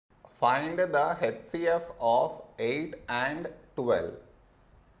Find the HCF of 8 and 12.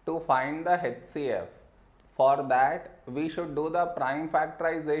 To find the HCF, for that we should do the prime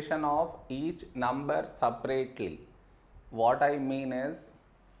factorization of each number separately. What I mean is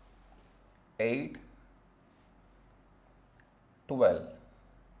 8, 12.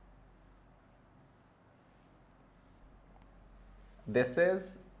 This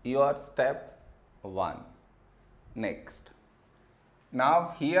is your step 1. Next.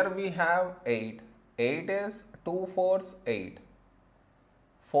 Now here we have 8. 8 is 2 fours 8.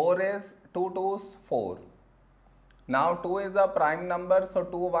 4 is 2 twos 4. Now 2 is a prime number, so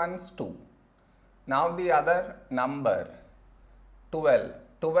 2 ones 2. Now the other number 12.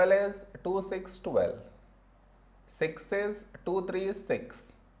 12 is 2 6 12. 6 is 2 3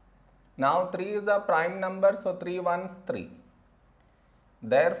 6. Now 3 is a prime number, so 3 ones 3.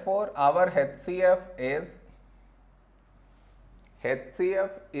 Therefore our HCF is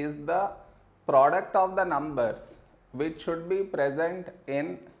the product of the numbers which should be present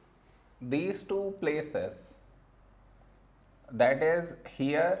in these two places, that is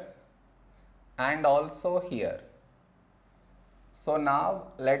here and also here. So now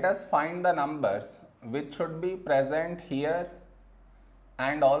let us find the numbers which should be present here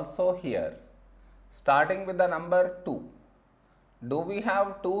and also here, starting with the number 2. Do we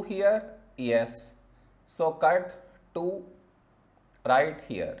have 2 here? Yes. So cut 2 right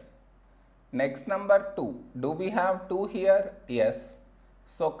here. Next number 2. Do we have 2 here? Yes.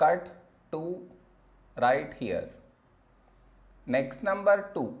 So cut 2 right here. Next number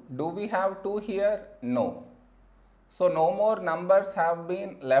 2. Do we have 2 here? No. So no more numbers have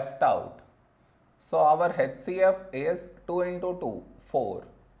been left out. So our HCF is 2 into 2, 4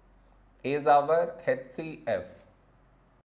 is our HCF.